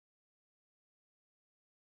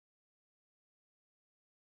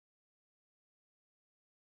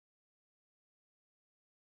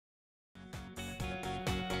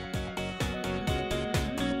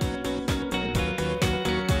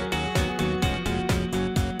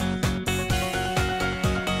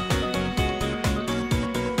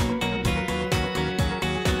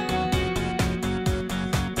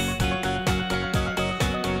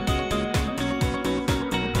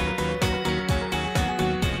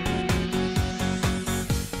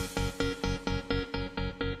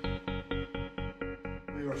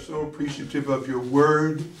so appreciative of your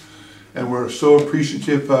word, and we're so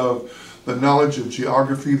appreciative of the knowledge of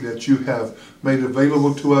geography that you have made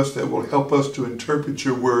available to us that will help us to interpret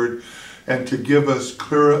your word and to give us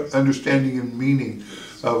clearer understanding and meaning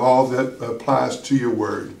of all that applies to your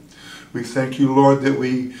word. We thank you, Lord, that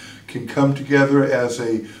we can come together as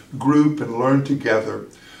a group and learn together,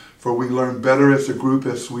 for we learn better as a group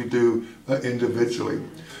as we do individually.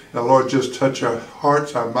 Now, Lord, just touch our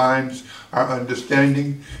hearts, our minds, our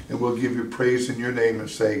understanding, and we'll give you praise in your name and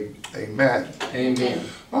say, amen. Amen.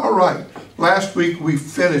 All right. Last week we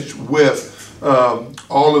finished with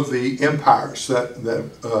all of the empires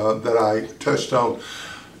that I touched on.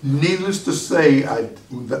 Needless to say,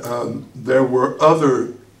 there were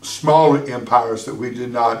other smaller empires that we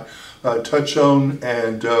did not touch on,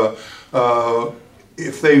 and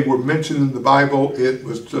if they were mentioned in the Bible, it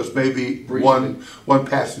was just maybe one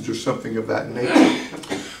passage or something of that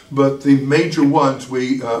nature. But the major ones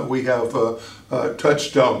we have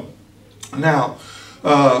touched on. Now,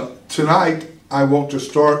 tonight I want to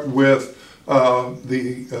start with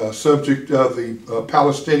the subject of the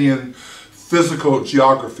Palestinian physical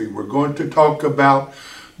geography. We're going to talk about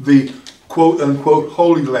the quote-unquote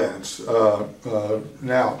Holy Lands.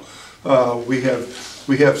 Now, we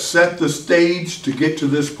have set the stage to get to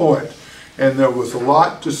this point, and there was a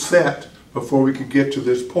lot to set before we could get to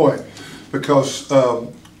this point, because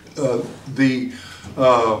the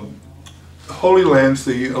Holy Lands,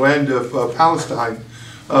 the land of Palestine,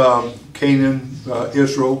 Canaan,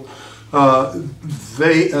 Israel,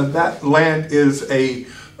 that land is a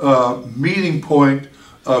meeting point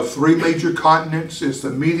of three major continents. It's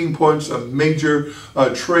the meeting points of major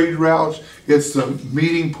trade routes. It's the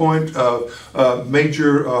meeting point of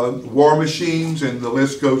major war machines, and the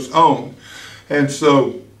list goes on. And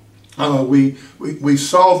so we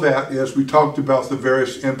saw that as we talked about the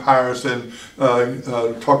various empires and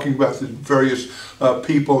talking about the various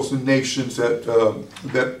peoples and nations that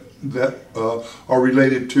are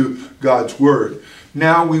related to God's Word.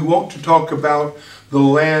 Now we want to talk about the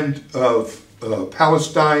land of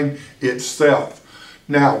Palestine itself.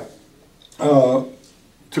 Now,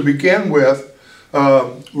 to begin with,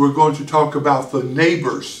 we're going to talk about the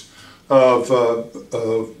neighbors of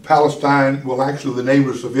Palestine, well, actually the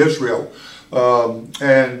neighbors of Israel.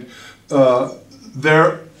 And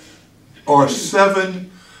there are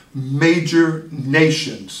 7 major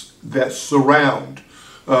nations that surround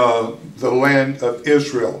the land of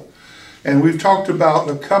Israel. And we've talked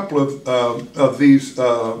about a couple of these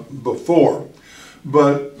before.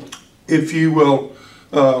 But if you will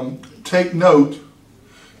take note,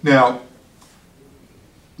 now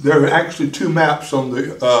there are actually 2 maps on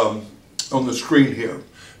the screen here.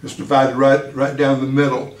 It's divided right down the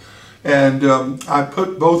middle, and I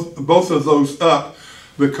put both of those up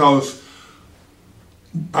because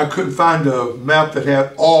I couldn't find a map that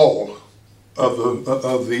had all of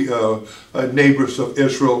the neighbors of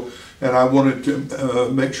Israel, and I wanted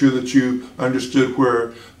to make sure that you understood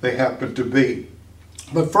where they happen to be.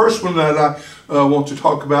 The first one that I want to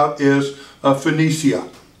talk about is Phoenicia.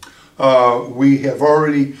 We have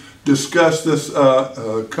already discussed this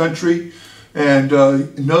country, and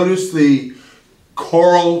notice the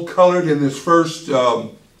coral colored in this first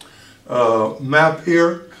map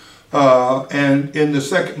here, and in the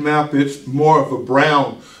second map it's more of a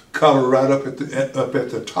brown color right up at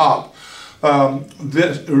the top.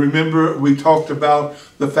 Remember, we talked about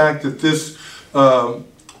the fact that this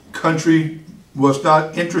country was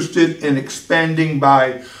not interested in expanding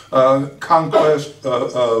by conquest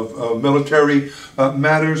of military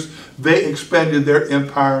matters. They expanded their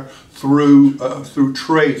empire through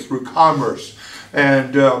trade, through commerce,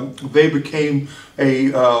 and they became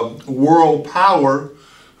a world power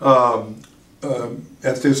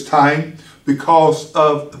at this time because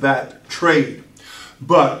of that trade.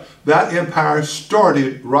 But that empire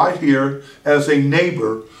started right here as a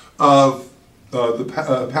neighbor of the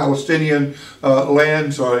Palestinian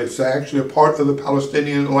lands, or it's actually a part of the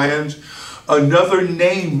Palestinian lands. Another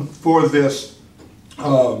name for this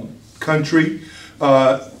country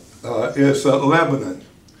is Lebanon.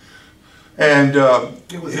 And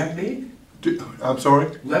it was that big? I'm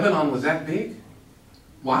sorry? Lebanon was that big?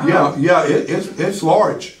 Wow. Yeah, it's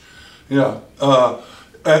large. Yeah,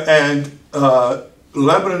 and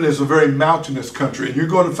Lebanon is a very mountainous country, and you're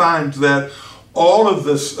going to find that all of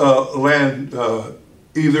this land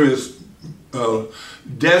either is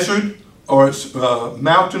desert, or it's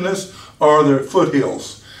mountainous, or they're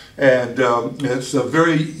foothills. And it's a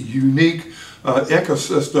very unique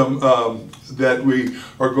ecosystem that we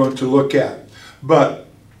are going to look at. But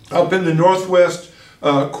up in the northwest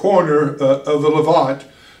corner of the Levant,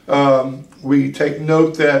 we take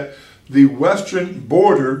note that the western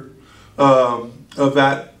border of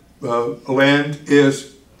that land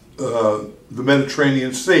is the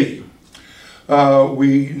Mediterranean Sea.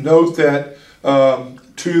 We note that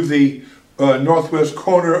to the northwest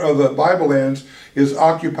corner of the Bible lands is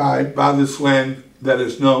occupied by this land that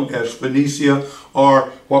is known as Phoenicia,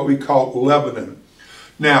 or what we call Lebanon.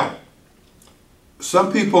 Now,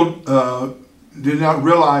 some people did not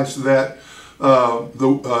realize that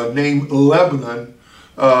the name Lebanon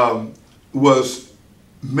was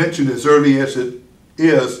mentioned as early as it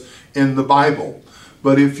is in the Bible.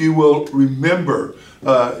 But if you will remember,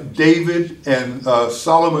 David and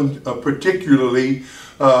Solomon particularly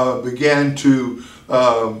began to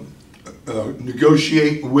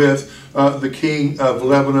negotiate with the king of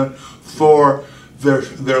Lebanon for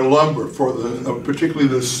their lumber, for particularly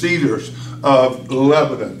the cedars of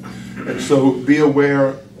Lebanon. And so be aware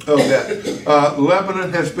of that.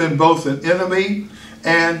 Lebanon has been both an enemy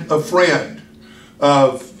and a friend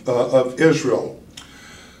of Israel.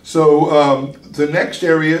 So the next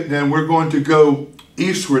area, then we're going to go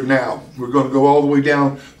eastward now. We're going to go all the way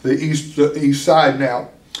down the east side now.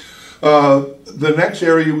 The next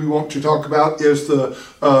area we want to talk about is the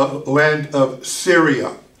land of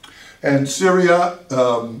Syria. And Syria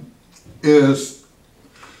is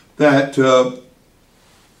that,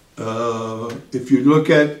 if you look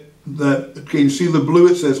at that, can you see the blue?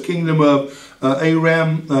 It says Kingdom of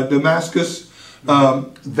Aram, Damascus.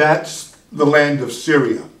 That's the land of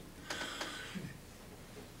Syria.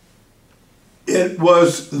 It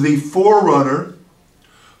was the forerunner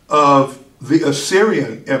of the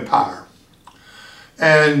Assyrian Empire.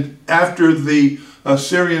 And after the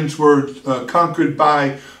Assyrians were conquered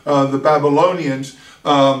by the Babylonians,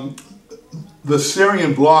 the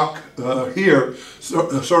Syrian bloc here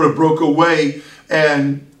sort of broke away,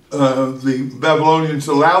 and the Babylonians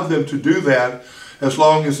allowed them to do that as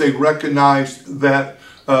long as they recognized that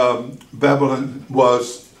Babylon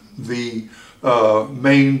was the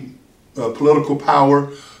main political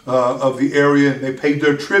power of the area, and they paid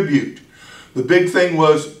their tribute. The big thing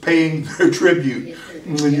was paying their tribute.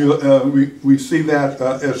 And we see that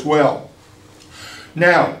as well.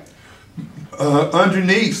 Now,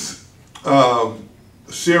 underneath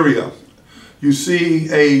Syria, you see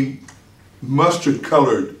a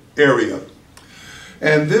mustard-colored area.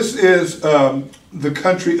 And this is the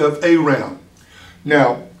country of Aram.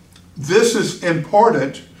 Now, this is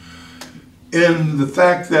important in the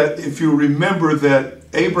fact that if you remember that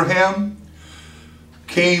Abraham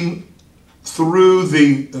came through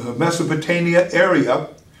the Mesopotamia area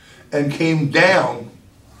and came down,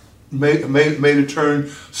 made a turn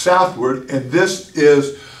southward, and this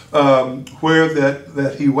is where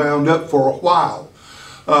that he wound up for a while.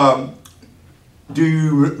 Do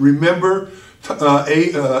you remember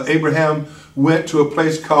Abraham went to a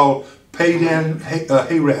place called Padan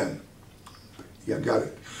Haran? Yeah, got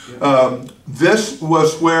it. Yeah. This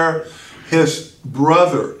was where his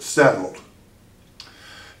brother settled.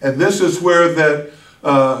 And this is where that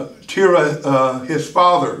Terah, his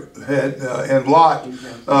father, had, and Lot,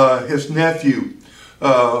 his nephew.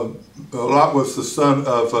 Lot was the son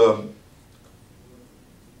of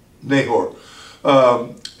Nahor.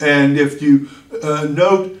 And if you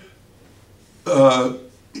note,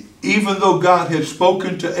 even though God had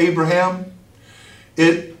spoken to Abraham,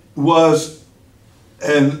 it was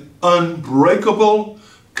an unbreakable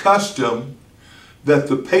custom that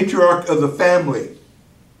the patriarch of the family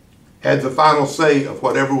had the final say of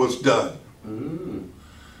whatever was done.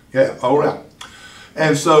 Yeah, all right.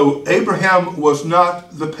 And so Abraham was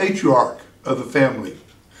not the patriarch of the family.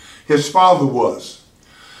 His father was.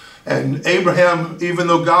 And Abraham, even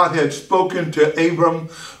though God had spoken to Abram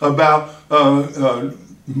about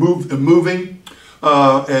moving,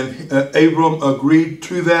 and Abram agreed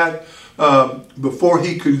to that, before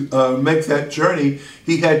he could make that journey,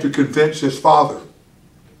 he had to convince his father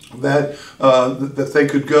that that they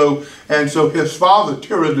could go. And so his father,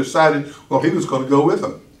 Terah, decided, well, he was going to go with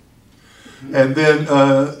him. And then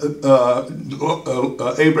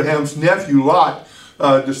Abraham's nephew, Lot,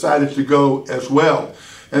 decided to go as well.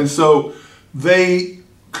 And so they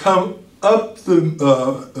come up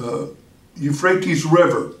the Euphrates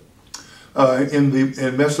River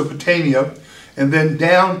in Mesopotamia, and then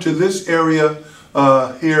down to this area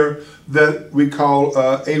here that we call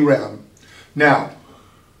Aram. Now,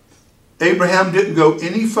 Abraham didn't go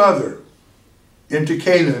any further into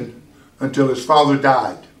Canaan until his father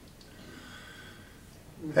died.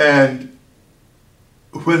 And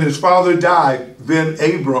when his father died, then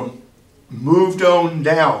Abram moved on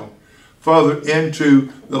down further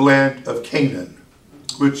into the land of Canaan.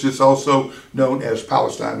 which is also known as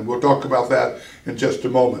Palestine. We'll talk about that in just a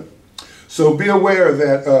moment. So be aware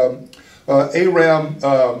that Aram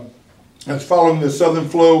is following the southern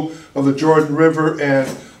flow of the Jordan River and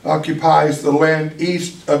occupies the land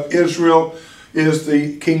east of Israel, is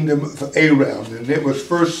the kingdom of Aram. And it was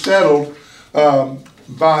first settled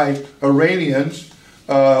by Iranians,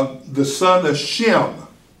 the son of Shem.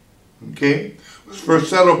 Okay? It was first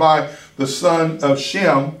settled by the son of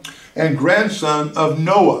Shem and grandson of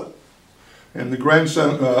Noah. And the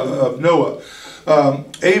grandson of Noah.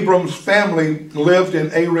 Abram's family lived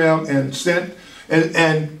in Aram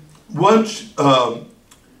and once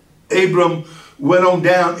Abram went on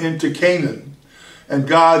down into Canaan, and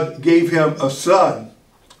God gave him a son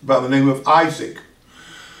by the name of Isaac.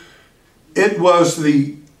 It was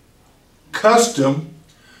the custom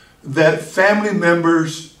that family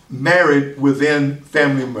members married within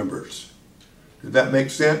family members. Did that make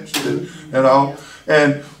sense at all?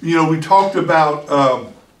 And, you know, we talked about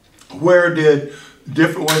where did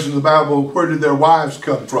different ones in the Bible, where did their wives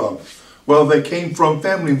come from? Well, they came from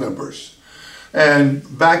family members.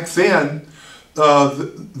 And back then,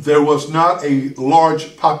 there was not a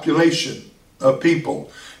large population of people.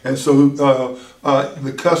 And so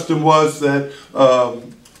the custom was that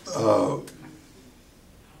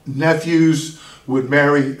nephews would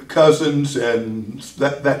marry cousins and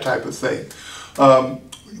that type of thing.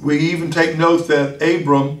 We even take note that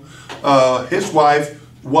Abram, his wife,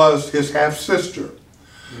 was his half-sister.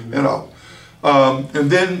 Mm-hmm. You know. And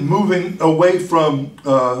then moving away from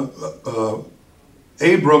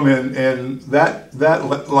Abram and that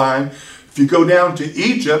line, if you go down to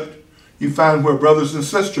Egypt, you find where brothers and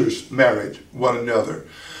sisters married one another.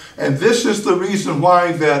 And this is the reason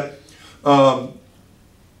why that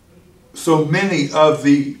so many of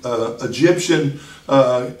the Egyptian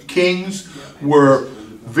kings were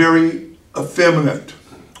very effeminate.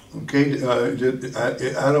 Okay,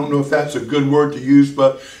 I don't know if that's a good word to use,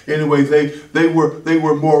 but anyway, they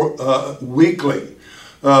were more weakling.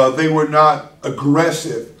 They were not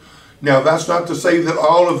aggressive. Now, that's not to say that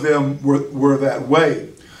all of them were that way,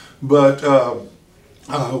 but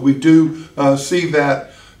we do see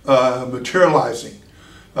that materializing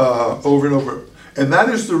over and over. And that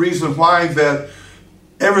is the reason why that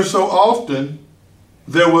ever so often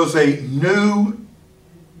there was a new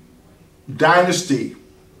dynasty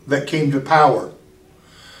that came to power,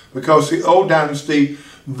 because the old dynasty,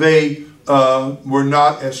 they were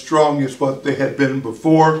not as strong as what they had been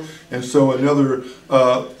before, and so another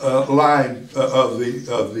line of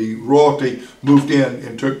the royalty moved in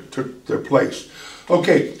and took their place.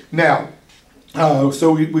 Okay, now,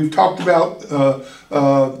 so we've talked about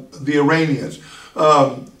the Iranians.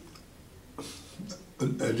 I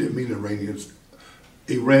didn't mean Iranians.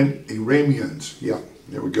 Iranians, yeah.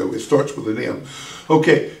 There we go. It starts with an M.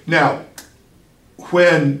 Okay, now,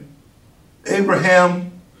 when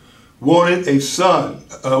Abraham wanted a son,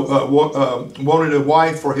 wanted a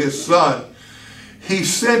wife for his son, he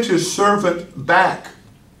sent his servant back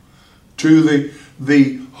to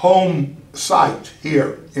the home site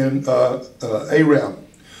here in Aram.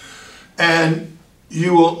 And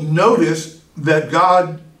you will notice that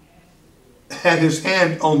God had his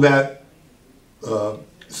hand on that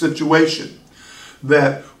situation.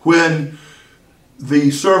 That when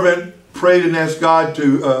the servant prayed and asked God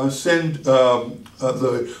to send the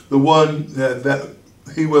one that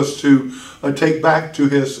he was to take back to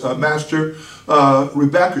his master,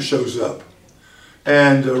 Rebecca shows up.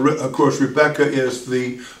 And of course, Rebecca is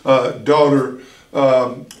the daughter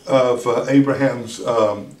of Abraham's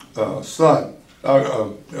son,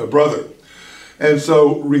 brother. And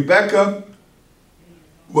so Rebecca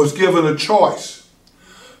was given a choice.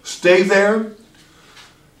 Stay there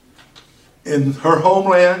in her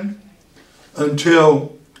homeland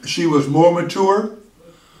until she was more mature,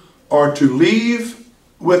 or to leave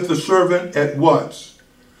with the servant at once.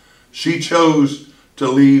 She chose to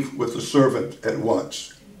leave with the servant at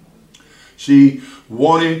once. She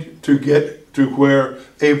wanted to get to where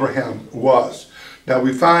Abraham was. Now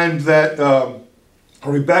we find that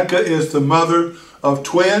Rebecca is the mother of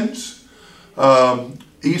twins,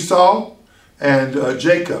 Esau and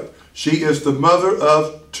Jacob. She is the mother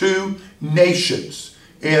of two nations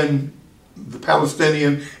in the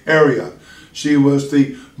Palestinian area. She was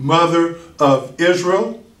the mother of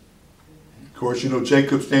Israel. Of course, you know,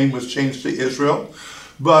 Jacob's name was changed to Israel.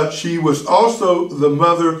 But she was also the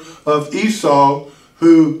mother of Esau,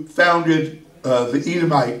 who founded the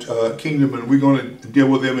Edomite kingdom, and we're going to deal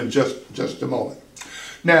with them in just a moment.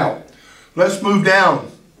 Now, let's move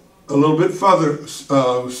down a little bit further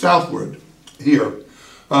southward here.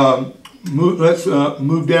 Let's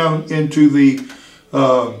move down into the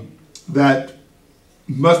that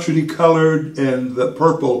mustardy colored and the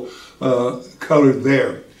purple colored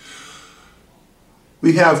there.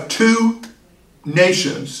 We have two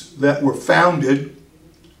nations that were founded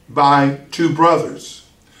by two brothers.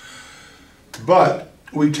 But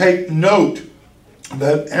we take note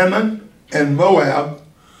that Ammon and Moab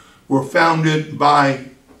were founded by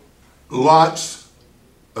Lot's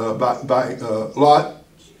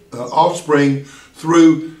offspring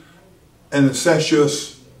through an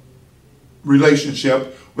incestuous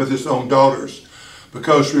relationship with his own daughters.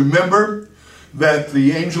 Because remember that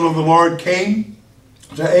the angel of the Lord came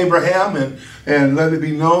to Abraham and let it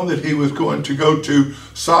be known that he was going to go to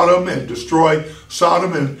Sodom and destroy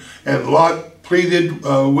Sodom, and Lot pleaded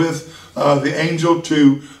with the angel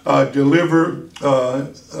to deliver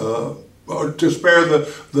or to spare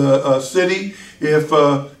the city if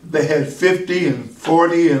they had 50 and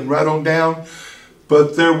 40 and right on down.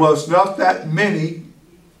 But there was not that many,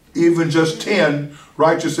 even just 10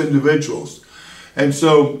 righteous individuals. And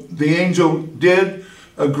so the angel did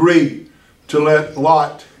agree to let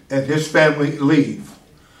Lot and his family leave.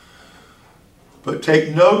 But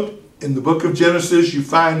take note, in the book of Genesis, you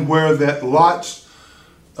find where that Lot's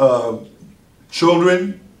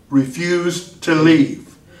children refused to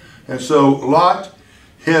leave. And so Lot,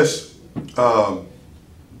 his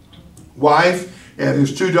wife, and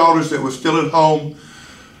his two daughters that were still at home,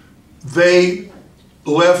 they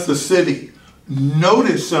left the city.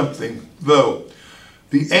 Notice something, though.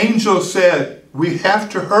 The angel said, we have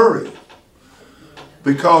to hurry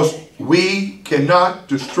because we cannot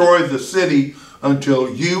destroy the city until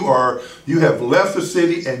you have left the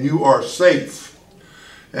city and you are safe.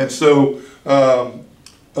 And so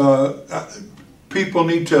people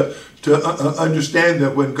need to understand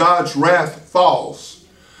that when God's wrath falls,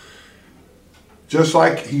 just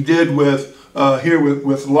like he did with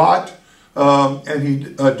with Lot, and he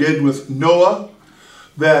did with Noah,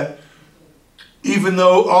 that even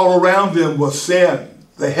though all around them was sin,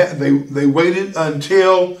 they waited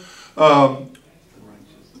until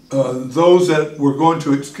those that were going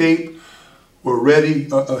to escape were ready,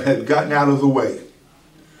 had gotten out of the way.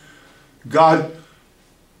 God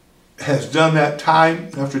has done that time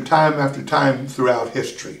after time after time throughout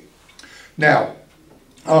history. Now,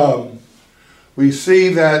 we see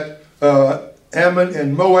that Ammon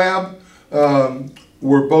and Moab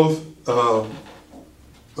were both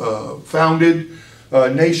founded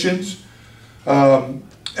nations.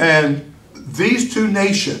 And these two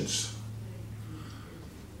nations,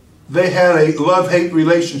 they had a love-hate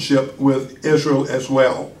relationship with Israel as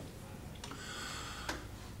well.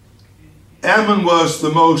 Ammon was the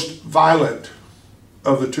most violent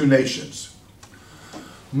of the two nations.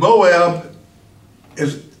 Moab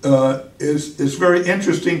is very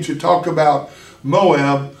interesting to talk about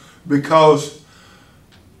Moab because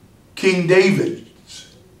King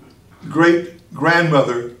David's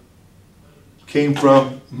great-grandmother came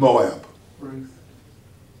from Moab. Ruth.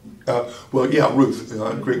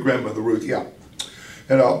 Ruth, great-grandmother Ruth, yeah.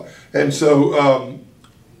 And so,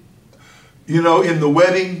 in the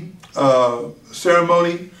wedding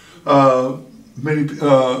ceremony,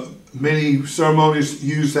 many ceremonies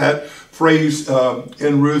use that phrase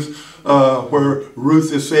in Ruth, where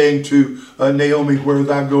Ruth is saying to Naomi, where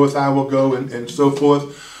thou goest, I will go, and so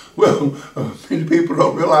forth. Well, many people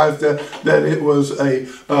don't realize that it was a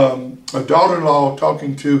daughter-in-law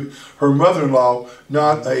talking to her mother-in-law,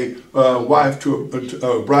 not a wife to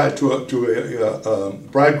a bride to a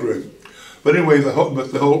bridegroom. But anyway, the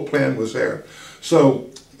whole plan was there. So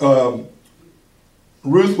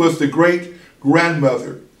Ruth was the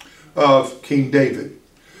great-grandmother of King David.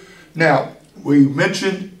 Now, we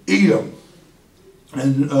mentioned Edom,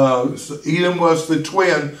 and Edom was the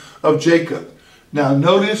twin of Jacob. Now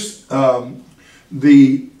notice again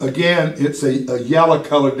it's a yellow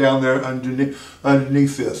color down there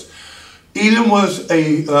underneath this. Edom was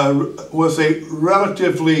a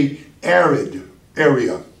relatively arid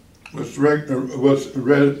area. It was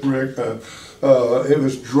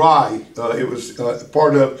dry. It was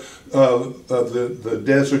part of the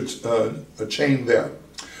desert chain there.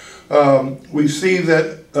 We see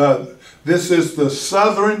that this is the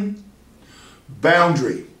southern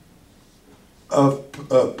boundary of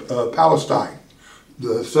Palestine,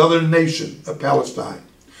 the southern nation of Palestine.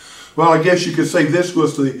 Well, I guess you could say this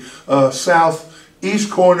was the southeast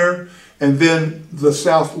corner, and then the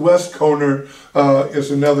southwest corner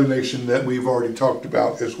is another nation that we've already talked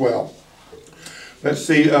about as well. Let's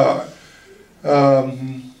see.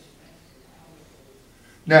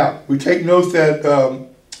 Now, we take note that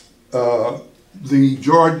the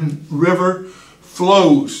Jordan River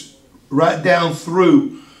flows right down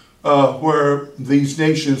through where these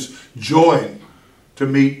nations join to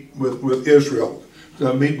meet with Israel,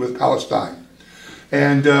 to meet with Palestine.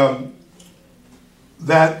 And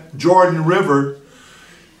that Jordan River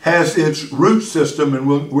has its root system, and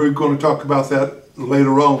we're going to talk about that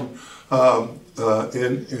later on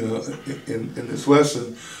in this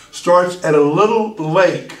lesson. Starts at a little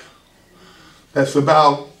lake that's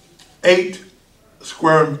about 8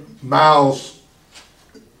 square miles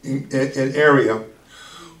in area,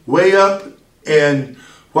 way up in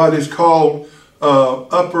what is called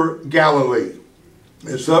Upper Galilee.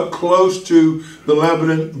 It's up close to the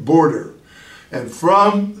Lebanon border. And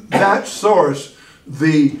from that source,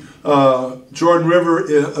 the Jordan River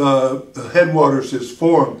headwaters is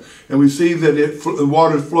formed. And we see that the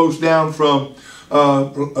water flows down from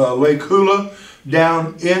Lake Hula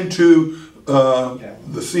down into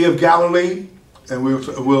the Sea of Galilee. And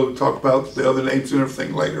we'll talk about the other names and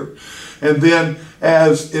everything later. And then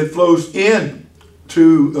as it flows in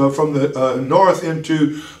from the north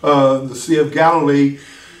into the Sea of Galilee,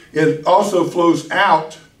 it also flows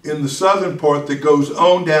out in the southern part that goes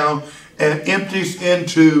on down and empties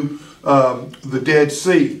into the Dead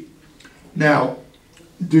Sea. Now,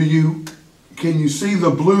 can you see the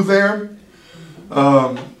blue there?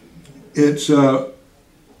 It's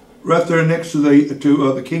right there next to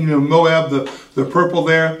the kingdom of Moab, the purple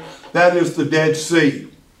there. That is the Dead Sea.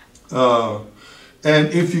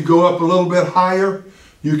 And if you go up a little bit higher,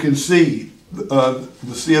 you can see the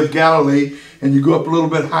Sea of Galilee, and you go up a little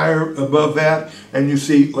bit higher above that, and you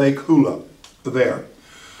see Lake Hula there.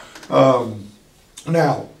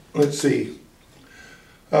 Now, let's see.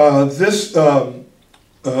 This land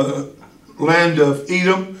of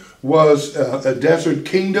Edom was a desert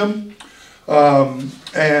kingdom,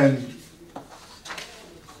 and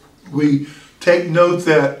we take note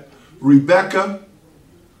that Rebekah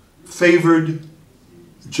favored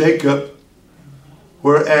Jacob,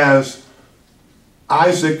 whereas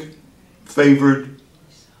Isaac favored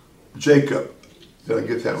Jacob. Did I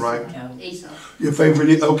get that right? No, Esau. You favored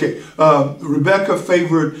it? Okay. Rebekah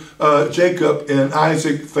favored Jacob, and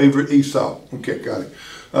Isaac favored Esau. Okay, got it.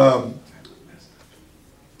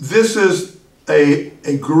 This is a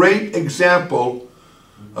great example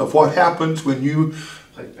of what happens when you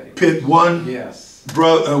pit one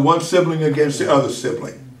one sibling against the other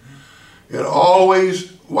sibling. It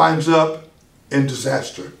always winds up in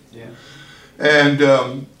disaster. Yeah. And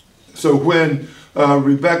so when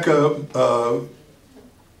Rebekah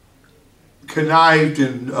connived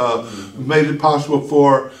and made it possible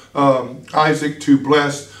for Isaac to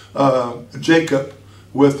bless Jacob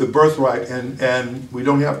with the birthright, and we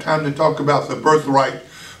don't have time to talk about the birthright,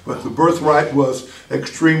 but the birthright was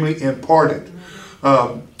extremely important.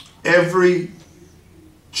 Every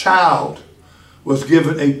child was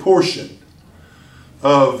given a portion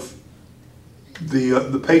of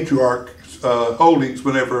the patriarch's holdings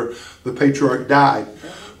whenever the patriarch died.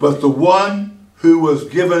 But the one who was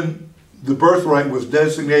given the birthright was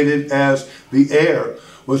designated as the heir,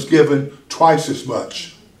 was given twice as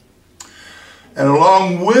much. And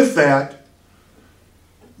along with that,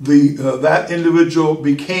 that individual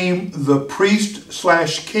became the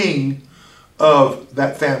priest/king of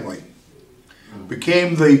that family.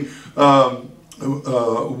 Became the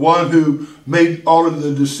one who made all of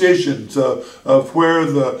the decisions of where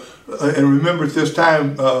and remember at this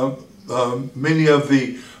time, many of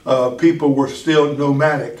the people were still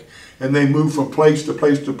nomadic, and they moved from place to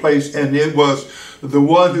place to place, and it was the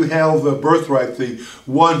one who held the birthright, the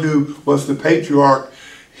one who was the patriarch.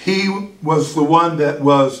 He was the one that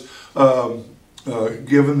was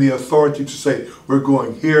given the authority to say, we're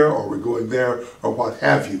going here, or we're going there, or what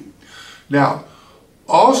have you. Now,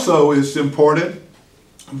 also it's important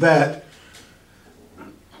that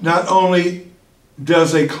not only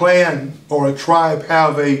does a clan or a tribe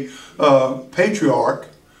have a patriarch,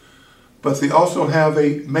 but they also have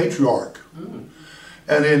a matriarch.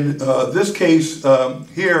 And in this case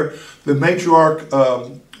here, the matriarch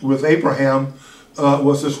with Abraham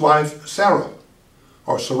was his wife Sarah,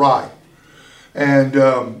 or Sarai. And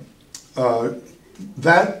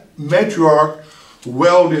that matriarch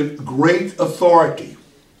wielded great authority.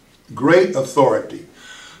 Great authority.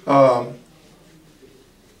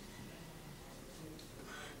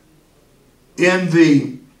 In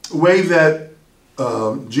the way that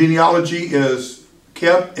genealogy is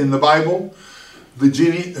kept in the Bible, the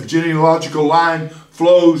genealogical line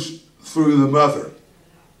flows through the mother.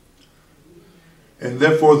 And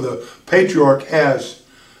therefore the patriarch has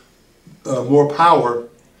more power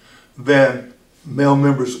than male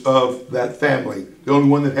members of that family. The only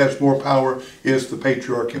one that has more power is the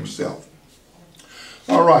patriarch himself.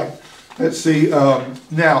 All right. let's see,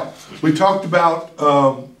 now, we talked about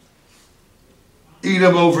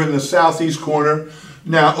Edom over in the southeast corner.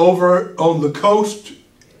 Now, over on the coast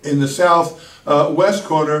in the southwest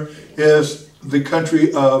corner is the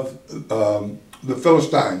country of the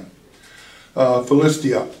Philistine,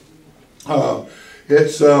 Philistia.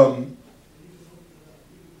 It's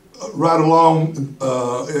right along,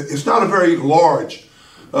 it's not a very large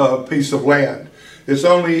piece of land. It's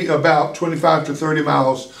only about 25 to 30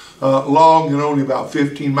 miles long and only about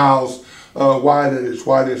 15 miles wide at its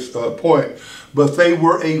widest point. But they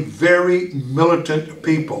were a very militant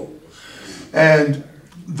people. And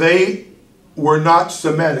they were not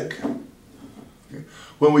Semitic.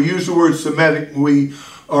 When we use the word Semitic, we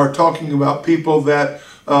are talking about people that,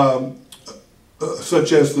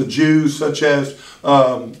 such as the Jews, such as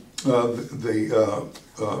the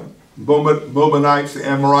Moabites, the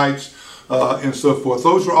Amorites, and so forth.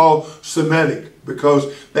 Those are all Semitic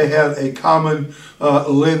because they had a common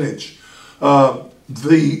lineage.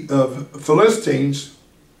 The Philistines,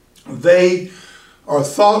 they are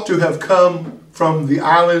thought to have come from the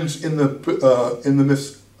islands in the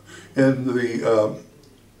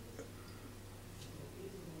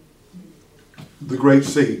Great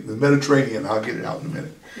Sea, the Mediterranean. I'll get it out in a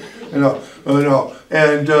minute.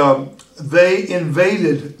 And they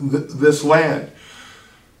invaded this land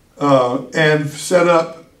and set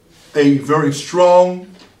up a very strong,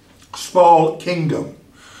 small kingdom.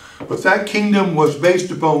 But that kingdom was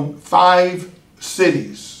based upon 5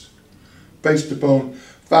 cities. Based upon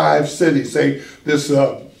 5 cities. This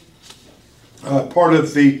part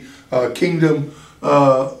of the kingdom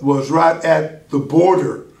was right at the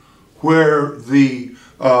border where the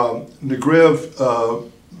Negev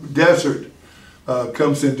desert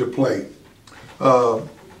comes into play.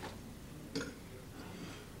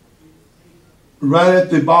 Right at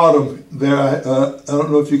the bottom there, I don't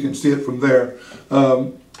know if you can see it from there,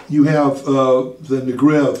 you have the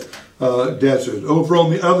Negev desert. Over on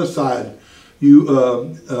the other side, you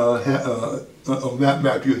on that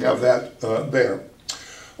map, you have that there.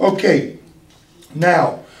 Okay,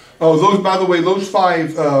 now, by the way, those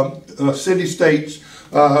 5 city-states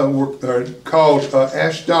are called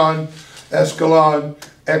Ashdod, Askelon,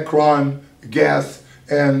 Ekron, Gath,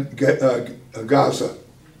 and Gaza.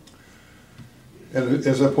 And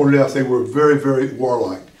as I pointed out, they were very, very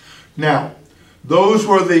warlike. Now, those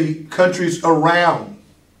were the countries around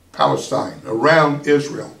Palestine, around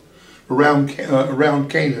Israel, around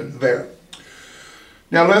Canaan there.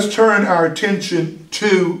 Now let's turn our attention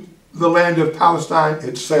to the land of Palestine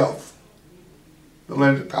itself. The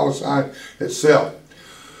land of Palestine itself.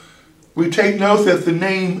 We take note that the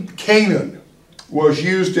name Canaan was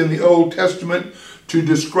used in the Old Testament to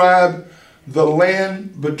describe the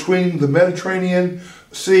land between the Mediterranean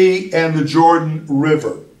Sea and the Jordan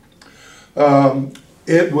River.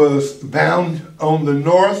 It was bound on the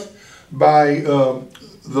north by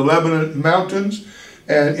the Lebanon mountains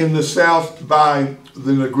and in the south by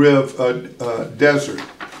the Negev desert.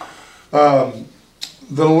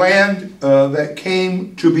 The land that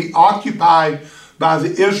came to be occupied by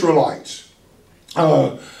the Israelites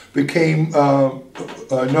became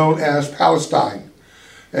known as Palestine.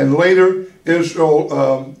 And later,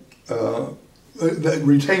 Israel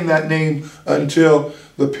retained that name until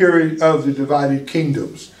the period of the divided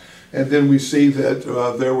kingdoms. And then we see that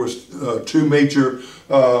there was 2 major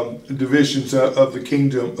divisions of the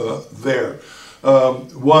kingdom there.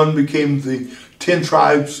 One became the 10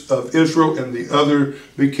 tribes of Israel, and the other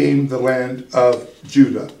became the land of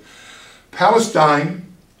Judah. Palestine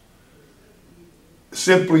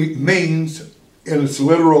simply means, in its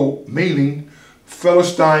literal meaning,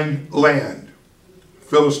 Philistine land.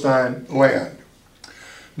 Philistine land.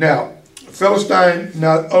 Now, Philistine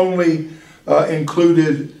not only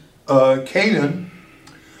included Canaan,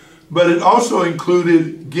 but it also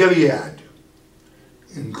included Gilead.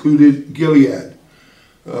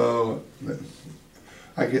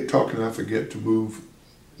 I get talking, I forget to move.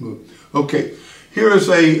 Okay, here is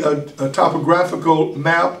a topographical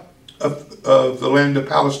map of the land of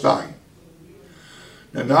Palestine.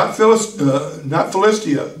 Now, not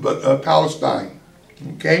Philistia, but Palestine.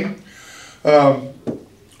 Okay,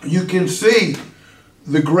 you can see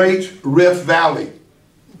the Great Rift Valley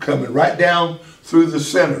coming right down through the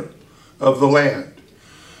center of the land.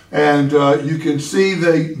 And you can see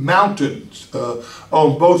the mountains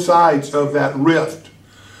on both sides of that rift.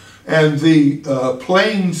 And the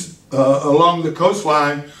plains along the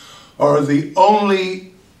coastline are the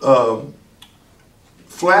only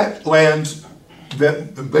flat lands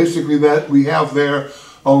that we have there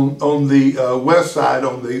on the west side.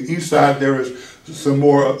 On the east side, there is some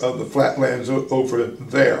more of the flatlands over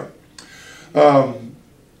there. So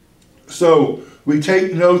we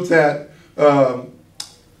take note that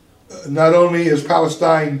not only is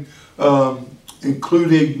Palestine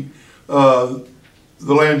including the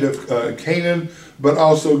land of Canaan, but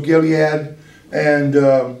also Gilead, and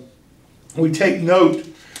we take note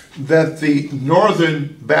that the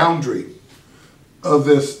northern boundary of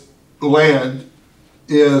this land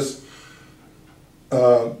is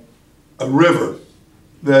a river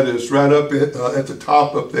that is right up at the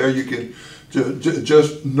top up there. You can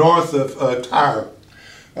just north of Tyre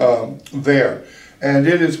there, and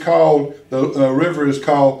it is called, the river is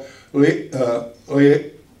called Leantes,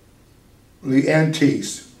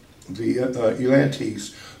 the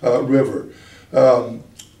Elantes River.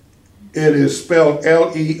 It is spelled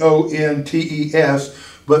Leontes,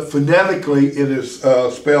 but phonetically it is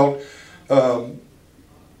spelled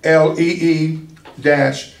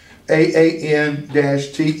Lee-Aan-Teez.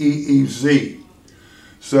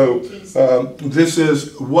 So this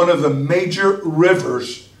is one of the major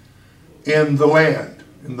rivers in the land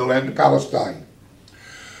of Palestine.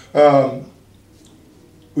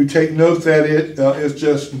 We take note that it is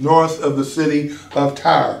just north of the city of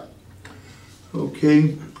Tyre.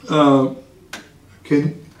 Okay, can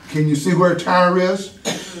you see where Tyre is?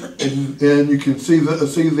 And you can see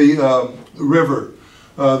the river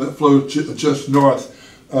that flows just north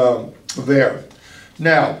there.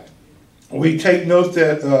 Now, we take note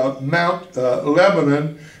that Mount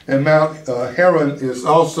Lebanon and Mount Haran is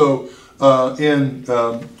also in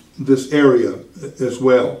this area as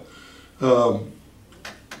well.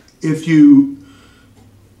 If you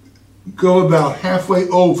go about halfway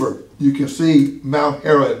over, you can see Mount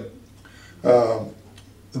Haran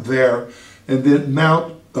there, and then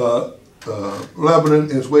Mount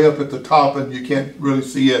Lebanon is way up at the top, and you can't really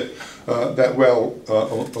see it that well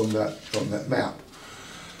on that map.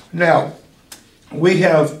 Now, we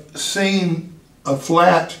have seen a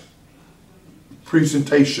flat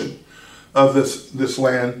presentation of this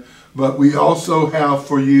land, but we also have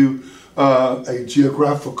for you a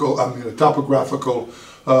topographical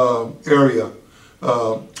area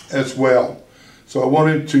as well. So I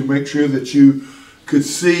wanted to make sure that you could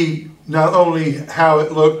see not only how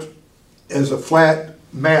it looked as a flat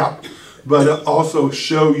map, but also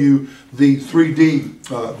show you the 3D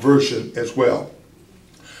version as well.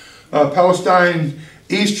 Palestine's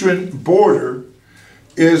eastern border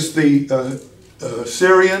is the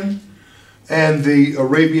Syrian and the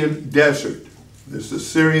Arabian desert. There's the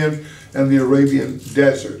Syrian and the Arabian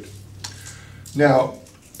desert. Now,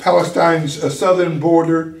 Palestine's southern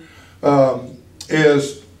border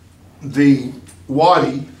is the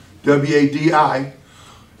Wadi, W-A-D-I.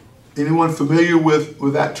 Anyone familiar with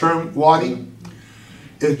that term, Wadi?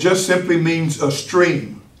 It just simply means a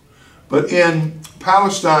stream. But in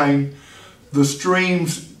Palestine, the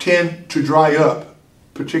streams tend to dry up,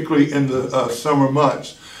 particularly in the summer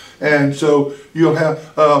months. And so you'll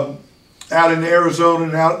have, out in Arizona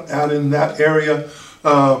and out in that area,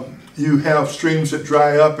 you have streams that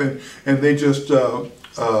dry up and they just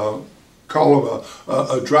call them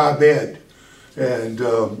a dry bed. And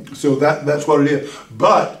so that's what it is.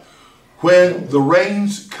 But when the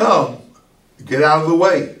rains come, get out of the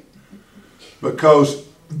way, because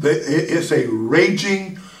it's a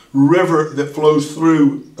raging river that flows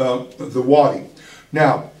through the Wadi.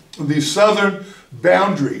 Now, the southern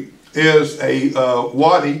boundary is a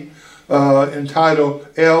wadi entitled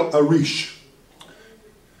El Arish,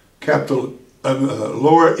 capital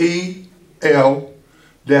lower E L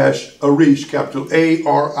dash Arish, capital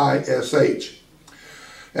A-R-I-S-H,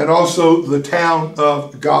 and also the town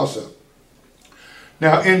of Gaza.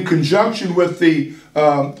 Now, in conjunction with the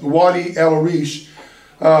Wadi El Arish,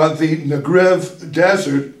 the Negev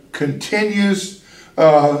Desert continues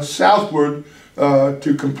southward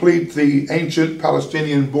to complete the ancient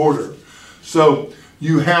Palestinian border. So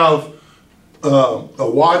you have a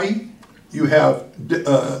wadi, you have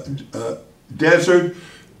desert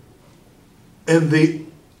in the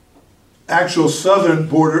actual southern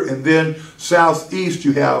border, and then southeast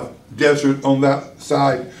you have desert on that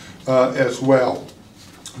side as well.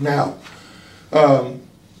 Now, the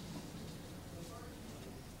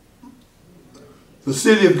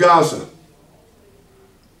city of Gaza,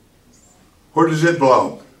 where does it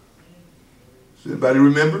belong? Does anybody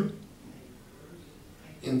remember?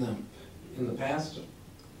 In the past?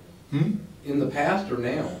 Hmm? In the past or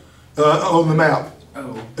now? On the map.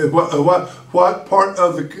 Oh. What part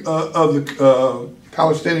of the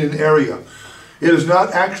Palestinian area? It is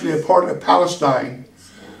not actually a part of Palestine,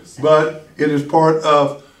 but it is part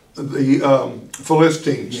of the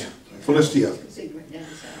Philistines, Yeah. Philistia.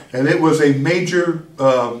 And it was a major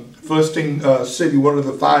Philistine city, one of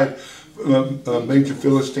the 5 major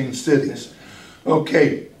Philistine cities.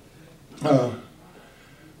 Okay.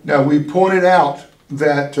 Now we pointed out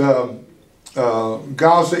that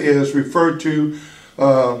Gaza is referred to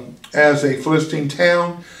as a Philistine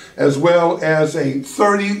town, as well as a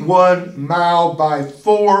 31-mile by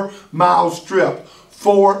 4-mile strip.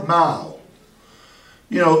 4 mile.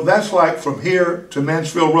 You know, that's like from here to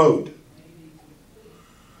Mansfield Road.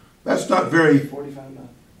 That's not very... 45 miles.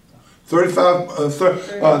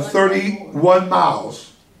 31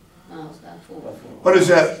 miles. What is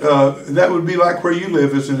that? That would be like where you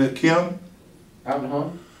live, isn't it, Kim? Out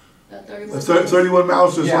home? 31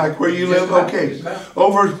 miles is like where you live? Okay.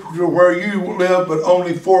 Over to where you live, but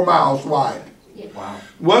only 4 miles wide. Wow.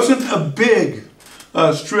 Wasn't a big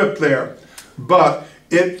strip there, but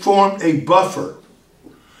it formed a buffer.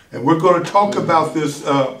 And we're going to talk about this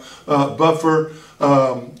buffer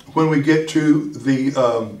when we get to the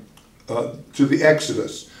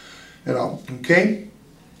Exodus. You know, okay?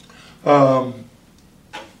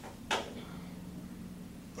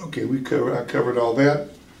 Okay, I covered all that.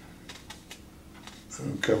 I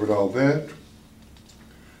covered all that.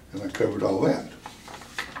 And I covered all that.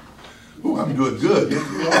 Oh, I'm doing good.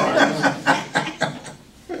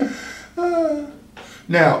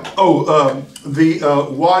 Now, the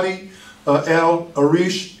Wadi El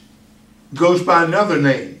Arish goes by another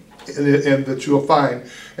name and that you'll find,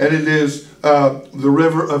 and it is the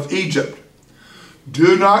river of Egypt.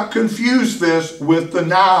 Do not confuse this with the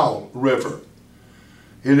Nile River.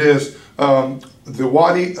 It is the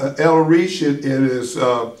Wadi El Arish. It is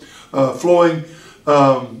flowing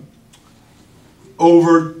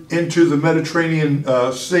over into the Mediterranean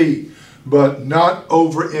Sea, but not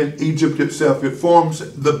over in Egypt itself. It forms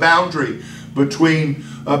the boundary between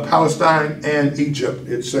Palestine and Egypt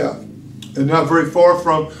itself. And not very far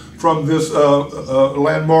from this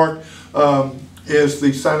landmark is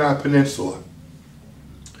the Sinai Peninsula.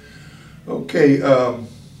 Okay, all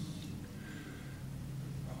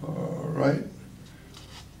right.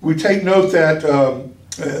 We take note that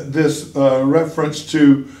this reference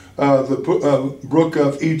to the brook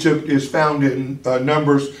of Egypt is found in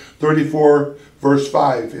Numbers 34 verse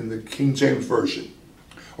 5 in the King James Version,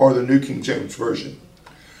 or the New King James Version.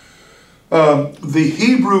 The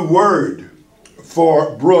Hebrew word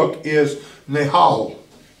for brook is Nahal,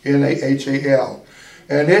 N-A-H-A-L,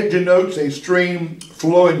 and it denotes a stream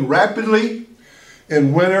flowing rapidly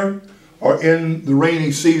in winter or in the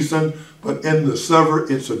rainy season, but in the summer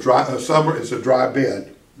it's a dry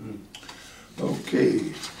bed.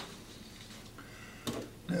 Okay.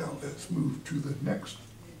 Now let's move to the next.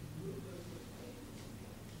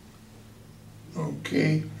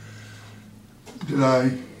 Okay. Did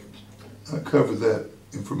I cover that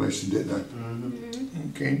information, didn't I? Mm-hmm.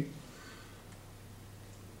 Okay.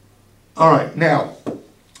 All right. Now,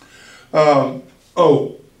 I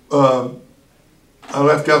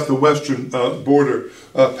left out the western border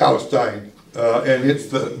of Palestine, and it's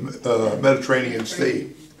the Mediterranean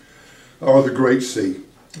Sea, or the Great Sea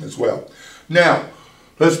as well. Now,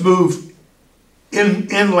 let's move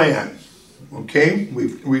inland. Okay,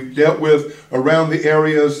 we've dealt with around the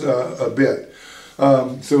areas a bit.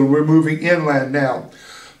 So we're moving inland now.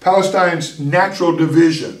 Palestine's natural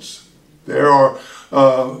divisions. There are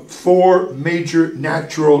 4 major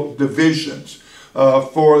natural divisions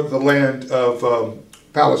for the land of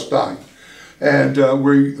Palestine. And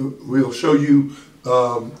we'll show you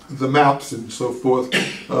the maps and so forth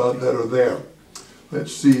that are there.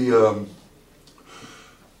 Let's see. Oh,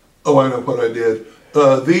 I know what I did.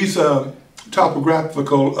 These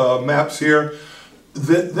topographical maps here,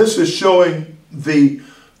 this is showing the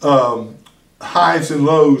highs and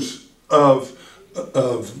lows of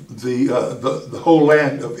the whole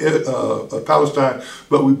land of Palestine,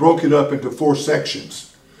 but we broke it up into 4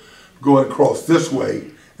 sections, going across this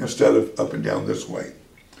way instead of up and down this way.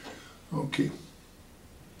 Okay.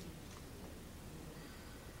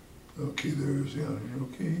 Okay, there's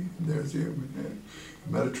there's the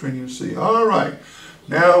Mediterranean Sea. All right,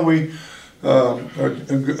 now we are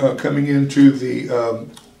coming into the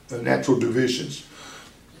natural divisions.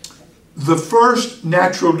 The first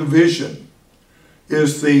natural division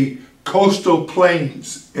is the coastal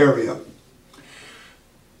plains area.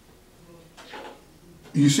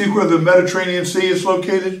 You see where the Mediterranean Sea is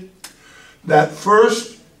located? That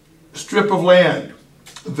first strip of land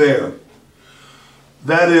there,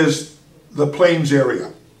 that is the plains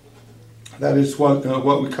area. That is what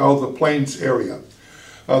we call the plains area,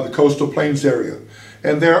 the coastal plains area.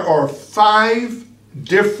 And there are 5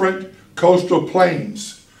 different coastal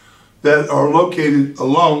plains that are located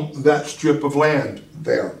along that strip of land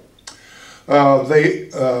there. They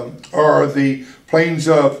are the plains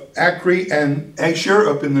of Acre and Asher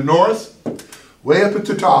up in the north, way up at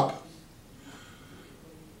the top.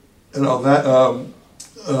 And all that.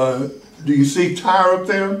 Do you see Tyre up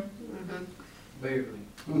there? Barely.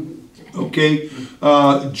 Okay,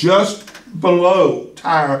 just below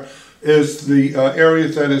Tyre is the area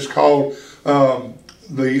that is called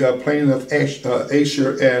the plain of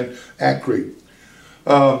Asher and Acre.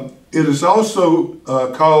 It is also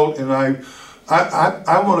called, and I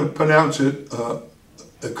want to pronounce it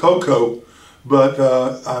Cocoa, but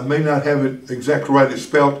I may not have it exactly right. It's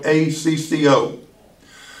spelled Acco.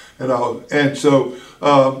 And so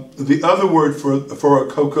the other word for a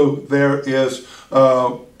cocoa there is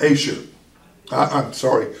Asher. I'm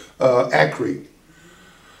sorry, Acre.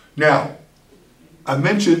 Now, I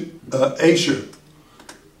mentioned Asher.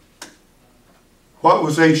 What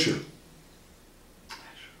was Asher?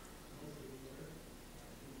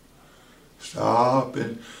 Stop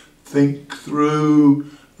and think through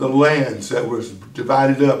the lands that was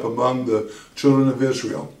divided up among the children of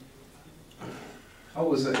Israel.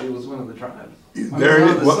 Oh, it was one of the tribes. There one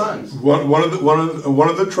it of is. the sons. One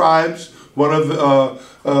of the tribes, one of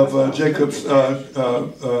the Jacob's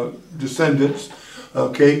descendants.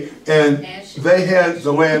 Okay, and they had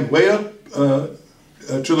the land way up to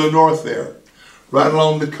the north there, right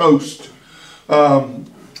along the coast.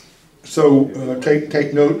 So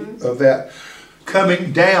take note of that.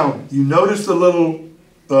 Coming down, you notice the little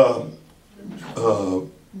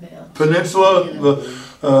peninsula,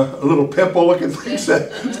 a little pimple-looking thing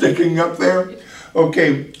sticking up there.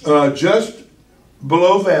 Okay, just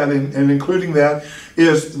below that, and including that,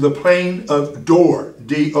 is the plain of Dor,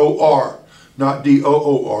 D-O-R, not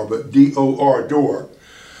D-O-O-R, but D-O-R, Dor.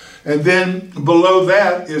 And then below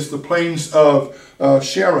that is the plains of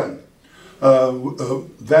Sharon.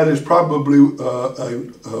 That is probably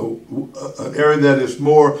an area that is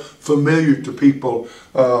more familiar to people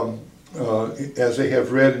as they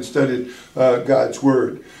have read and studied God's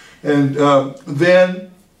Word. And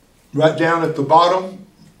then right down at the bottom,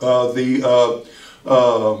 the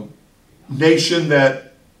nation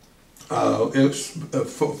that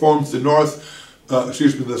forms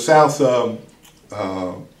the south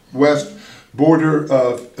west border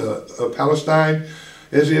of Palestine,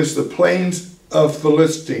 is the plains of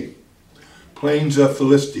Philistia. Plains of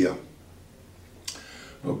Philistia.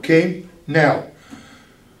 Okay, now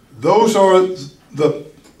those are the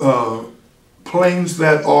plains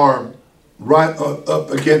that are right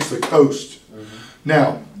up against the coast.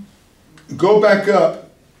 Now, go back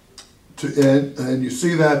up to and you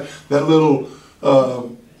see that little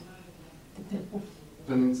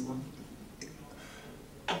Peninsula.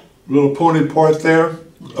 little pointed part there.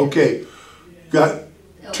 Okay, got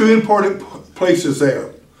two important places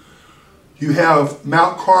there. You have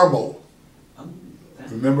Mount Carmel.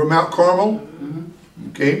 Remember Mount Carmel?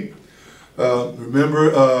 Okay.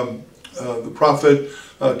 Remember the prophet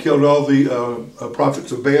killed all the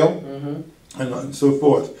prophets of Baal and so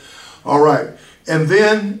forth. All right. And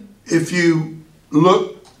then if you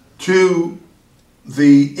look to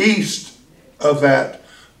the east of that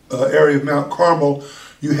area of Mount Carmel,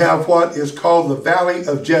 you have what is called the Valley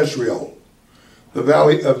of Jezreel. The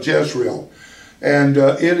Valley of Jezreel. And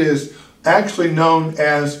it is actually known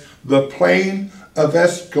as the Plain of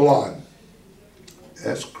Escalon.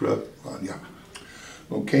 Escalon, yeah.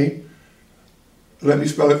 Okay. Let me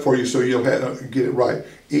spell it for you so you'll get it right.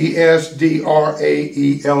 E-S-D-R-A-E-L-O-N.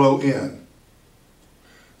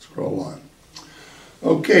 Scroll on.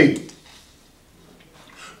 Okay.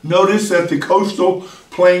 Notice that the coastal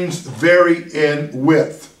plains vary in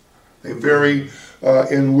width. They vary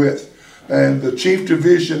in width. And the chief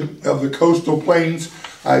division of the coastal plains,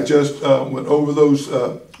 I just went over those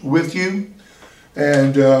with you.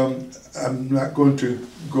 And I'm not going to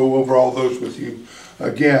go over all those with you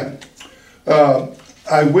again.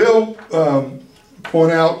 I will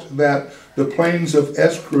point out that the plains of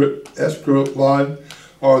Escalon,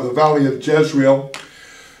 or the Valley of Jezreel,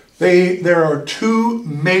 there are two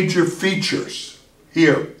major features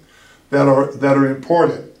here that are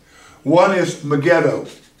important. One is Megiddo.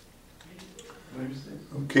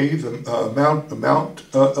 Okay, the Mount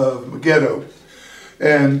of Megiddo,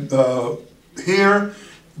 and here,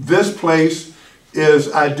 this place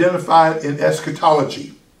is identified in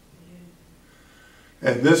eschatology.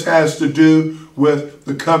 And this has to do with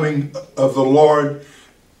the coming of the Lord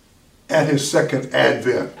at His second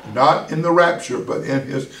advent. Not in the rapture, but in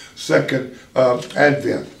His second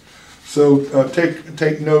advent. So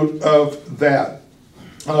take note of that.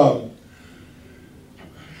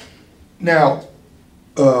 Now,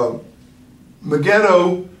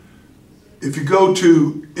 Megiddo if you go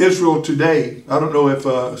to Israel today, I don't know if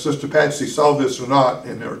Sister Patsy saw this or not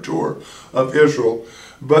in her tour of Israel,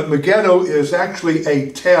 but Megiddo is actually a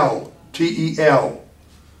tel, T-E-L.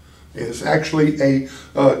 It's actually a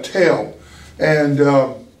tel. And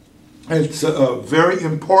it's a very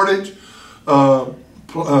important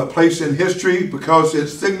place in history because it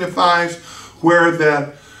signifies where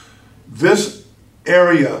that this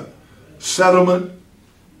area, settlement,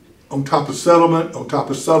 on top of settlement, on top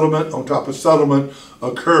of settlement, on top of settlement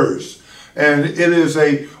occurs. And it is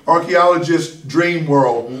a archaeologist's dream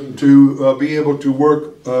world to be able to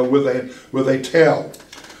work with a tel.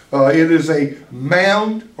 It is a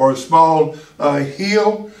mound or a small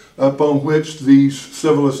hill upon which these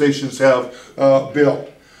civilizations have built.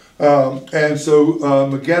 And so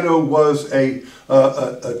Megiddo was a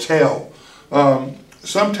tel.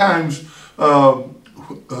 Sometimes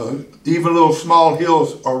even little small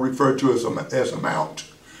hills are referred to as a mount,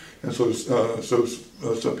 and so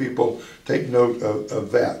people take note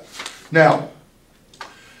of that. Now,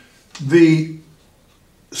 the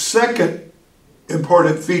second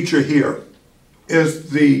important feature here is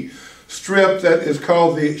the strip that is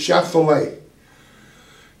called the Shephelah,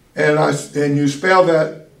 and you spell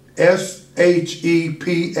that S-H-E-P-H-E-L-A-H.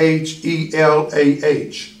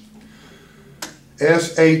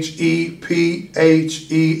 S-H-E-P-H-E-L-A-H.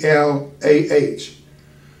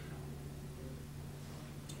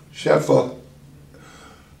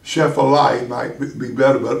 Shephelah might be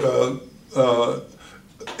better, but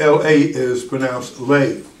L-A is pronounced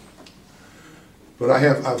lay. But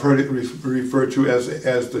I've heard it referred to as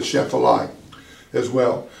the Shephelah as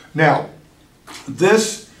well. Now,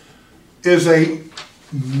 this is a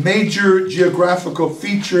major geographical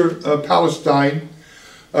feature of Palestine.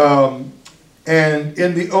 And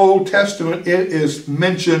in the Old Testament, it is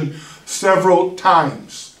mentioned several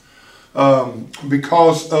times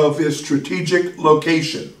because of its strategic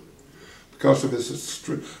location. Because of its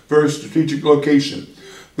very strategic location.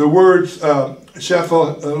 The words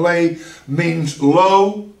Shephelah means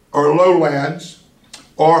low or lowlands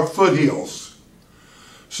or foothills.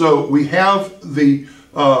 So we have the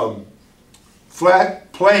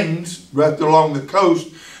flat plains right along the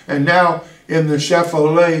coast, and now in the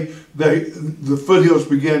Shephelah, the foothills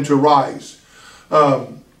begin to rise.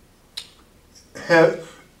 Have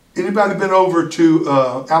anybody been over to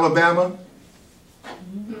Alabama?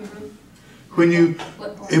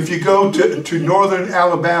 If you go to northern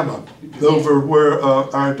Alabama, over where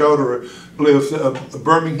our daughter lives,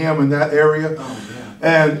 Birmingham in that area,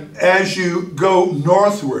 and as you go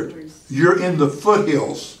northward, you're in the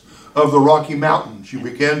foothills of the Rocky Mountains. You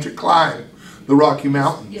begin to climb the Rocky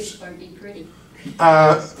Mountains. It's going to be pretty.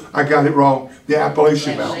 I got it wrong. The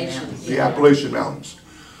Appalachian Mountains. The Appalachian Mountains.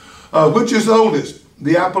 Which is oldest?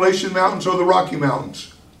 The Appalachian Mountains or the Rocky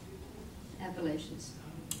Mountains? Appalachians.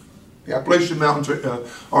 The Appalachian Mountains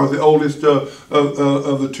are the oldest of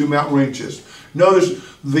the two mountain ranges. Notice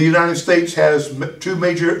the United States has two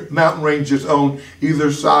major mountain ranges on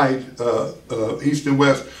either side, east and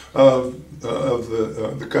west of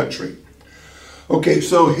the country. Okay,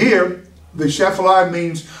 so here the Shephelah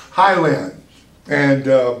means highland, and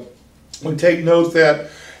we take note that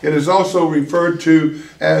it is also referred to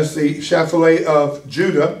as the Shephelah of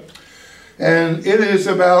Judah, and it is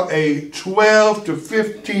about a 12 to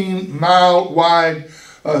 15 mile wide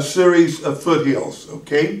series of foothills.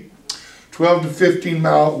 Okay, 12 to 15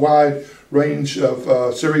 mile wide range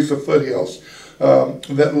of series of foothills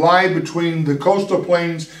that lie between the coastal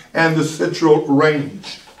plains and the Central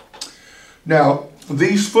Range. Now,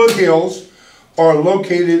 these foothills are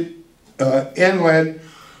located inland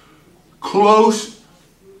close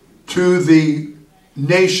to the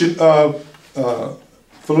nation of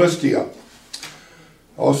Philistia,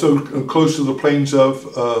 also close to the plains of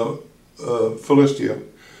Philistia.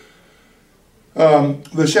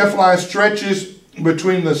 The Shephelah stretches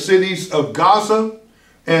between the cities of Gaza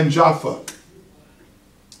and Jaffa.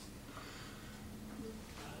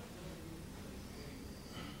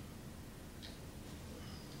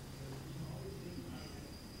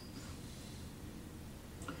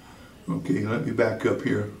 Okay, let me back up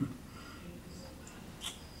here.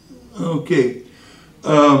 Okay,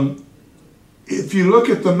 if you look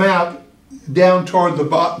at the map down toward the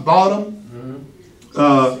bottom,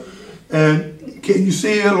 and can you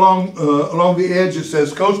see along the edge it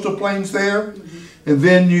says coastal plains there, and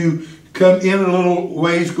then you come in a little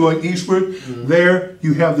ways going eastward. There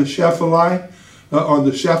you have the Shephelah or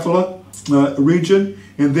the Shephelah region,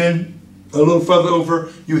 and then a little further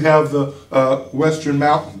over you have the Western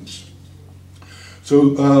Mountains.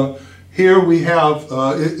 So here we have,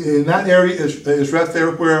 in that area is right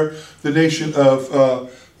there where the nation of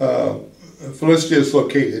Philistia is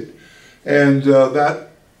located. And that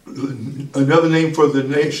another name for the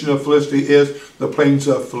nation of Philistia is the plains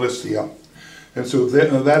of Philistia. And so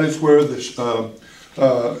that is where the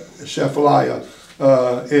Shephaliah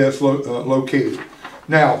is located.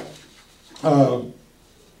 Now,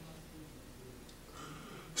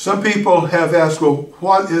 some people have asked, well,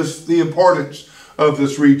 what is the importance of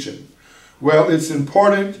this region? Well, it's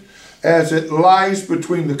important as it lies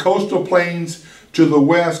between the coastal plains to the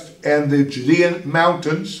west and the Judean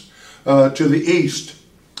mountains to the east.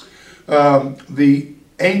 The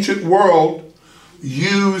ancient world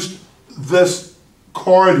used this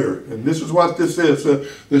corridor, and this is what this is. The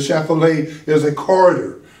Shephaliah is a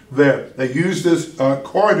corridor there. They use this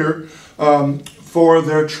corridor for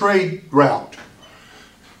their trade route.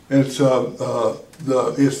 It's a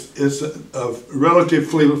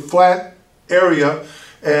relatively flat area,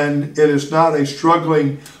 and it is not a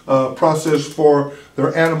struggling process for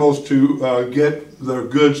their animals to get their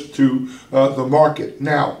goods to the market.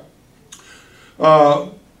 Now,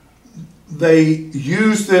 they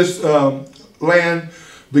use this land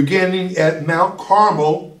beginning at Mount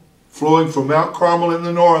Carmel, flowing from Mount Carmel in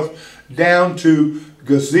the north down to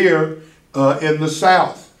Gezer in the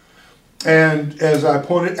south. And as I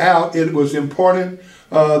pointed out, it was important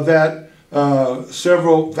that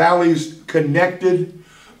several valleys connected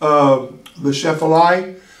the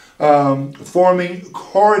Shephaliah, forming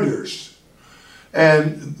corridors.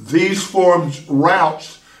 And these forms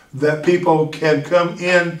routes that people can come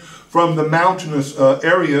in from the mountainous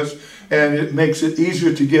areas, and it makes it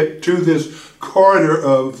easier to get to this corridor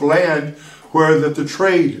of land where that the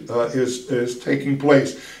trade is taking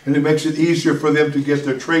place. And it makes it easier for them to get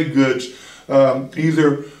their trade goods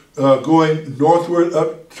either going northward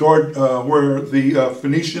up toward where the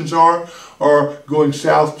Phoenicians are, or going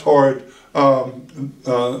south toward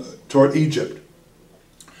Egypt.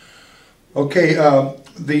 Okay,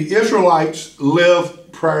 the Israelites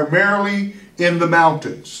live primarily in the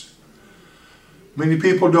mountains. Many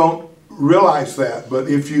people don't realize that, but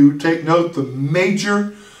if you take note, the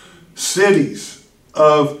major cities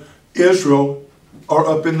of Israel are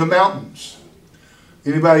up in the mountains.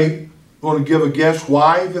 Anybody want to give a guess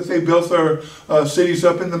why that they built their cities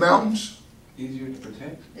up in the mountains? Easier to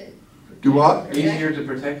protect? Do what? Easier to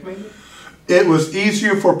protect, maybe? It was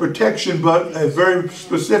easier for protection, but a very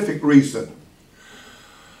specific reason.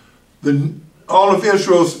 All of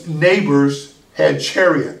Israel's neighbors had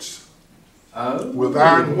chariots with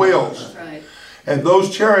iron wheels. Right. And those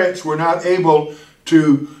chariots were not able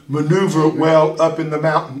to maneuver well up in the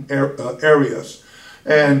mountain areas.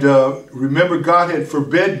 And remember, God had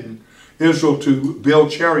forbidden Israel to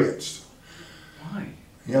build chariots. Why?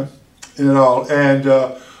 Yeah, and all. And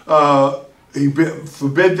he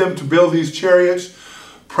forbid them to build these chariots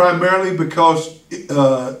primarily because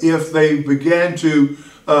if they began to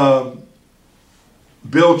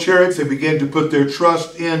build chariots, they began to put their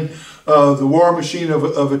trust in the war machine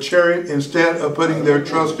of a chariot instead of putting their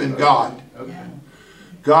trust in God. Okay.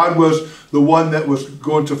 God was the one that was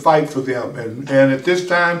going to fight for them. And at this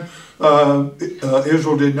time,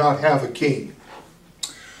 Israel did not have a king.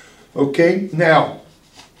 Okay, now,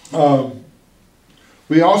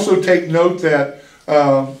 we also take note that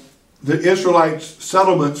the Israelites'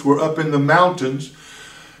 settlements were up in the mountains,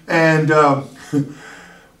 and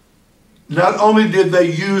not only did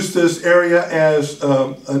they use this area as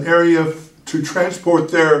an area to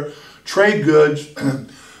transport their trade goods,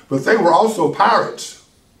 but they were also pirates.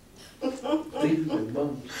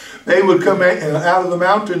 They would come out of the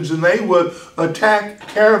mountains and they would attack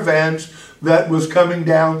caravans that was coming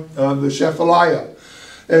down the Shephaliah.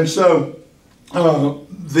 And so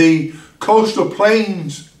the coastal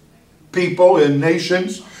plains people and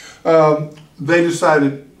nations, they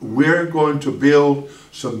decided, we're going to build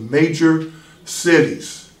some major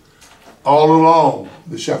cities all along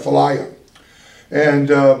the Shephaliah. And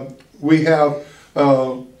we have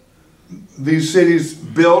these cities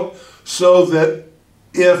built so that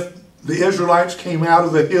if the Israelites came out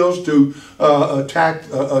of the hills to attack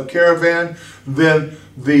a caravan, then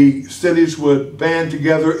the cities would band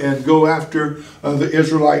together and go after the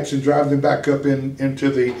Israelites and drive them back up into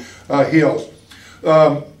the hills.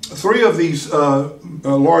 Three of these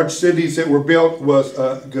large cities that were built was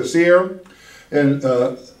Gezer and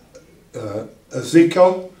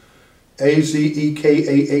Ezekiel,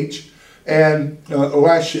 Azekah, and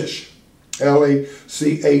Lachish, Lachist.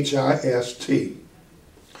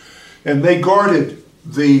 And they guarded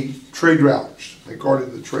the trade routes. They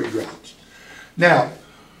guarded the trade routes. Now,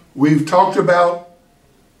 we've talked about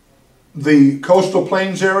the coastal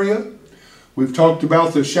plains area. We've talked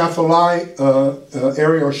about the Shephaliah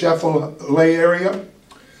area or Shephaliah area.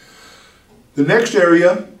 The next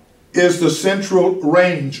area is the Central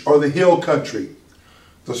Range, or the hill country.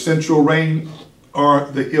 The Central Range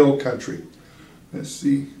or the hill country. Let's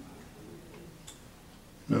see.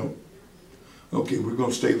 No. Okay, we're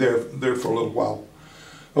going to stay there for a little while.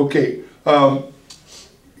 Okay.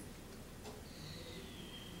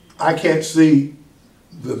 I can't see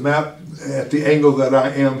the map at the angle that I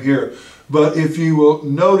am here, but if you will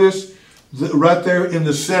notice right there in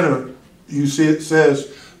the center, you see it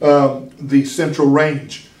says the Central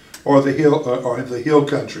Range, or the hill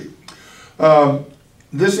country.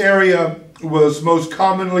 This area was most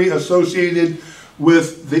commonly associated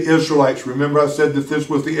with the Israelites. Remember, I said that this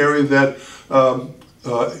was the area that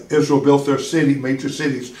Israel built their major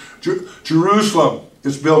cities. Jerusalem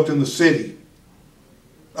is built in the city,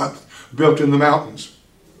 built in the mountains.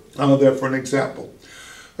 There for an example.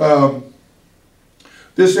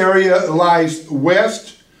 This area lies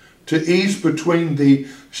west to east between the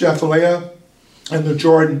Shephelah and the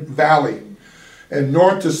Jordan Valley, and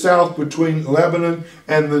north to south between Lebanon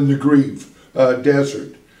and the Negev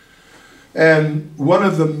desert. And one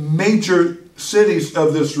of the major cities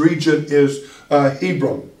of this region is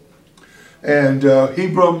Hebron. And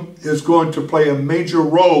Hebron is going to play a major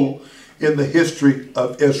role in the history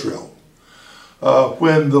of Israel.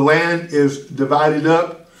 When the land is divided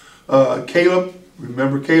up, Caleb,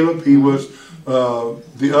 remember Caleb? He was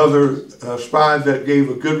the other spy that gave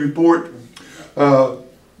a good report.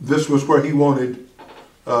 This was where he wanted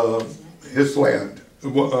his land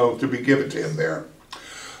to be given to him there.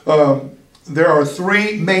 There are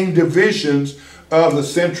three main divisions of the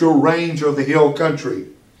Central Range or the hill country.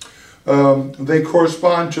 They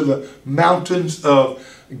correspond to the mountains of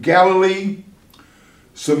Galilee,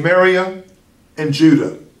 Samaria, and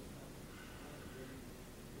Judah.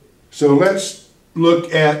 So let's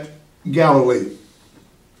look at Galilee.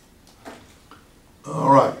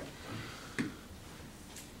 All right.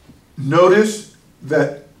 Notice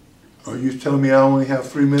that, are you telling me I only have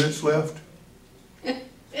 3 minutes left?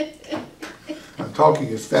 I'm talking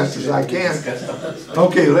as fast as I can.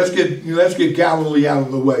 Okay, let's get Galilee out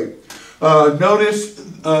of the way. Notice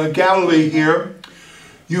Galilee here.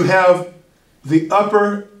 You have the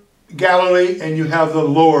upper Galilee and you have the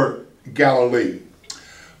lower Galilee.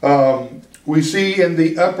 We see in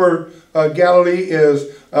the upper Galilee is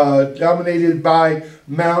dominated by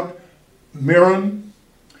Mount Meron,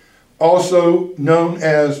 also known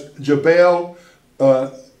as Jebel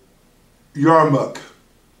Yarmuk,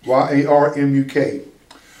 Y-A-R-M-U-K.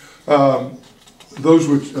 Those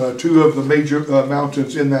were two of the major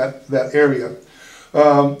mountains in that area.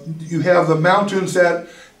 You have the mountains that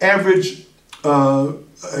average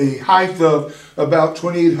a height of about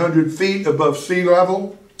 2,800 feet above sea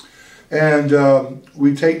level. And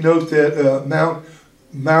we take note that Mount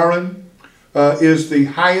Meron is the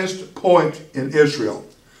highest point in Israel.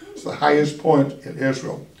 It's the highest point in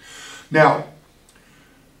Israel. Now,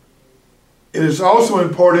 it is also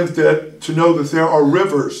important to know that there are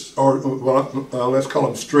rivers, or let's call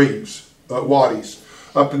them streams, wadis,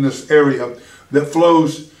 up in this area that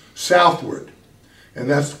flows southward. And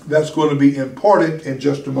that's going to be important in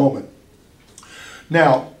just a moment.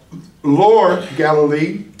 Now, lower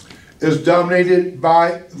Galilee is dominated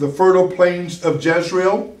by the fertile plains of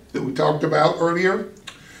Jezreel that we talked about earlier.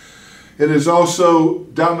 It is also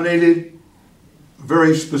dominated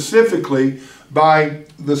very specifically by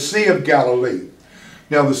the Sea of Galilee.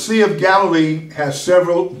 Now, the Sea of Galilee has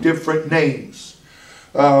several different names.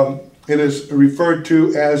 It is referred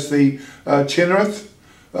to as the Chinnereth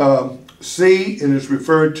Sea. It is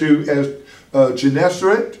referred to as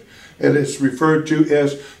Gennesaret. It is referred to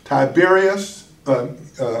as Tiberias.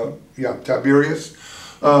 Tiberias.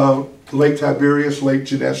 Lake Tiberias, Lake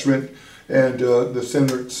Gennesaret, and the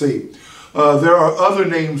Chinnereth Sea. There are other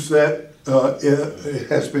names that it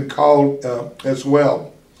has been called as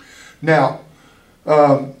well. Now,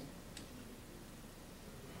 the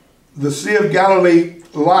Sea of Galilee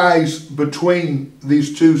lies between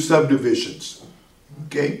these two subdivisions.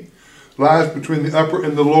 Okay? Lies between the upper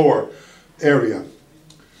and the lower area.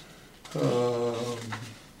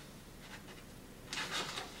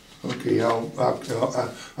 Okay, I'll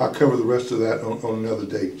cover the rest of that on another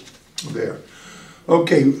day there.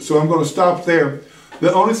 Okay, so I'm going to stop there.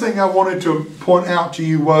 The only thing I wanted to point out to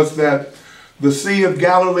you was that the Sea of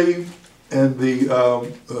Galilee and the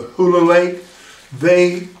Hula Lake,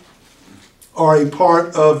 they are a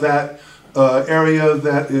part of that area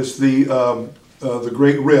that is the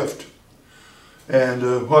Great Rift.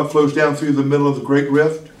 And what flows down through the middle of the Great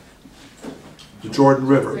Rift? The Jordan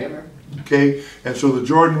River. Okay, and so the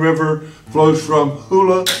Jordan River flows from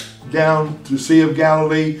Hula down to the Sea of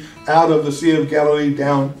Galilee, out of the Sea of Galilee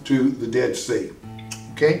down to the Dead Sea.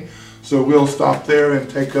 Okay, so we'll stop there and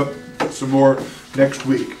take up some more next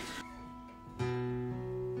week.